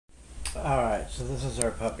Alright, so this is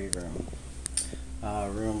our puppy room.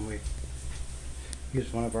 We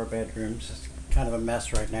use one of our bedrooms. It's kind of a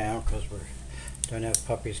mess right now because we don't have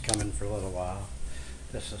puppies coming for a little while.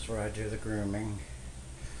 This is where I do the grooming.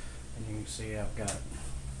 And you can see I've got,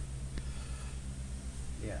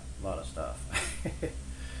 a lot of stuff.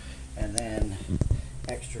 And then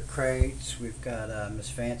extra crates. We've got Miss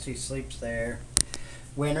Fancy sleeps there.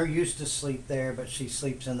 Winter used to sleep there, but she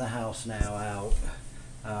sleeps in the house now out.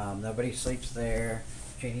 Nobody sleeps there.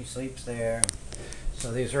 Jeannie sleeps there.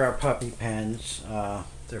 So these are our puppy pens.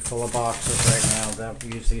 They're full of boxes right now.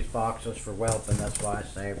 They'll use these boxes for whelping. That's why I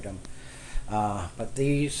saved them. But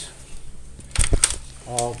these,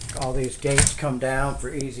 all these gates come down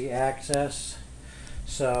for easy access.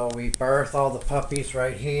 So we birth all the puppies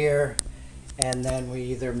right here, and then we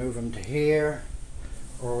either move them to here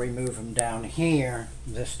or we move them down here.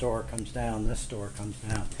 This door comes down, this door comes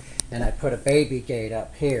down. And I put a baby gate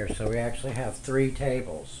up here, so we actually have 3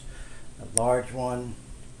 tables. A large one,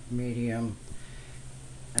 medium,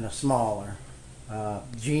 and a smaller.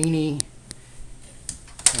 Jeannie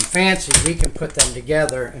and Fancy, we can put them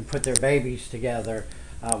together and put their babies together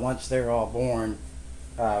once they're all born.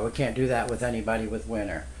 We can't do that with anybody with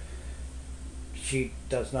Winter. She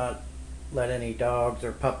does not let any dogs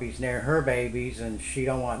or puppies near her babies, and she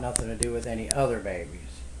don't want nothing to do with any other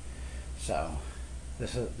babies. So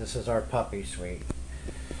this is our puppy suite.